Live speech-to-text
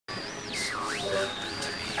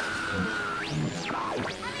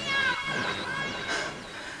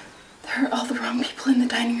wrong people in the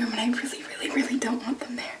dining room, and I really don't want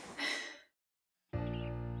them there.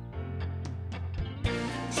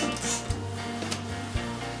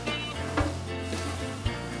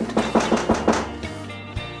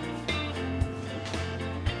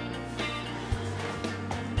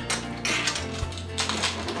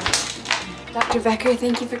 Dr. Becker,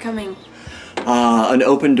 thank you for coming. An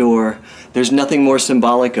open door. There's nothing more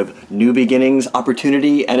symbolic of new beginnings,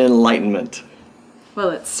 opportunity, and enlightenment.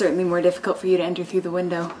 Well, it's certainly more difficult for you to enter through the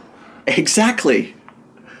window. Exactly.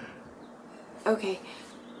 Okay.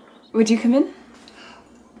 Would you come in?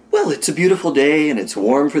 Well, it's a beautiful day and it's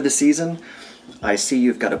warm for the season. I see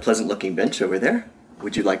you've got a pleasant-looking bench over there.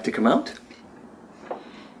 Would you like to come out?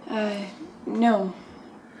 No.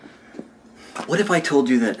 What if I told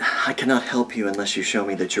you that I cannot help you unless you show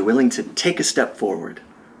me that you're willing to take a step forward?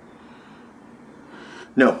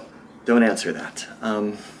 No, don't answer that.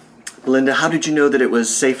 Belinda, how did you know that it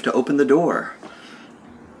was safe to open the door?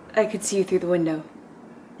 I could see you through the window.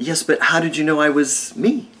 Yes, but how did you know I was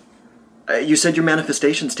me? You said your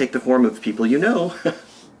manifestations take the form of people you know.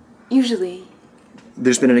 Usually.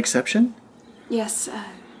 There's been an exception? Yes,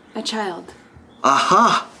 a child.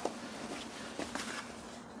 Aha!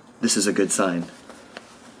 This is a good sign.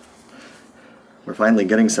 We're finally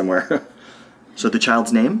getting somewhere. So the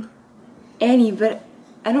child's name? Annie, but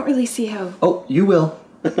I don't really see how... Oh, you will.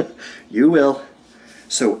 You will.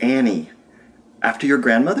 So Annie, after your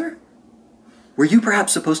grandmother? Were you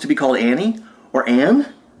perhaps supposed to be called Annie? Or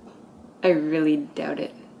Anne? I really doubt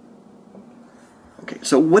it. Okay,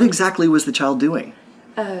 so what exactly was the child doing?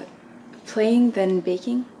 Playing, then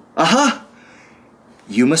baking? Aha!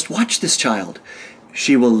 You must watch this child.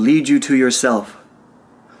 She will lead you to yourself.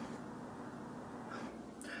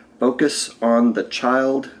 Focus on the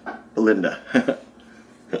child, Belinda.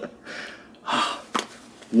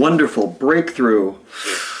 Wonderful breakthrough.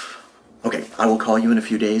 Okay, I will call you in a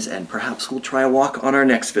few days and perhaps we'll try a walk on our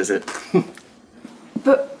next visit.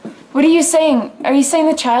 But what are you saying? Are you saying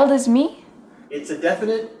the child is me? It's a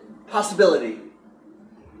definite possibility.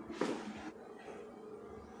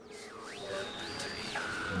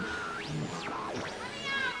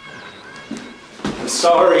 I'm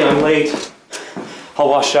sorry I'm late. I'll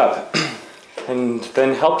wash up and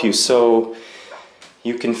then help you so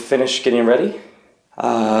you can finish getting ready.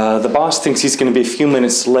 The boss thinks he's going to be a few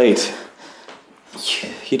minutes late.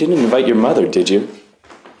 You didn't invite your mother, did you?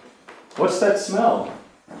 What's that smell?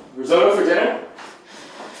 Risotto for dinner?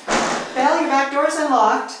 Val, your back door's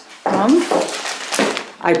unlocked. Mom?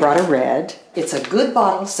 I brought a red. It's a good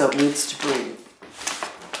bottle, so it needs to breathe.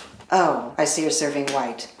 Oh, I see you're serving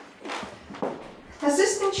white. Has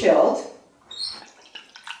this been chilled?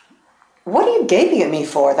 What are you gaping at me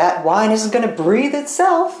for? That wine isn't going to breathe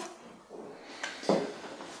itself.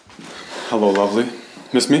 Hello, lovely.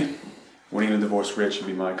 Miss me? Winning a divorce rate should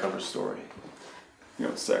be my cover story. You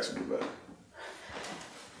know, sex would be better.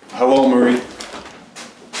 Hello, Marie.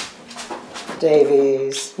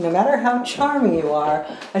 Davies, no matter how charming you are,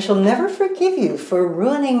 I shall never forgive you for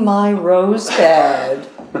ruining my rose bed.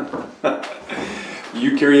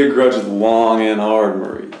 You carry a grudge long and hard,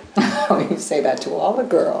 Marie. Oh, you say that to all the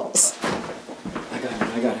girls. I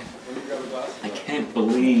got it. I can't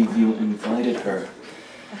believe you invited her.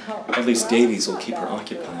 At least Davies will keep her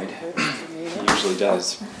occupied. He usually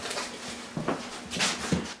does.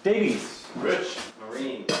 Davies! Rich!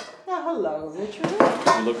 Maureen! Oh, hello, Richard.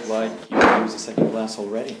 You look like you could use a second glass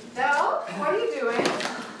already. Belle, what are you doing?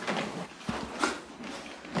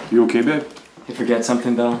 You okay, babe? You forget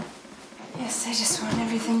something, Belle? Yes, I just want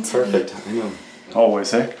everything to Perfect, I know.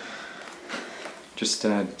 Always, eh? Just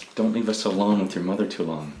don't leave us alone with your mother too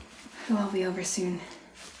long. It'll all be over soon.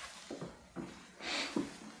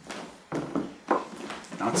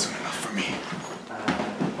 Not soon enough for me.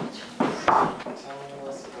 Tell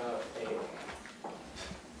us about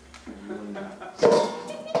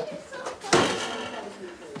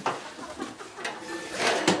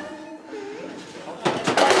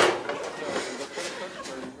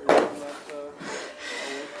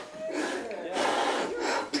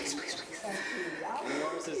Please, please, please.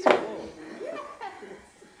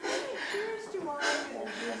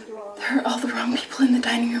 There are all the wrong people in the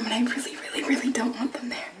dining room, and I really don't want them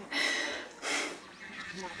there.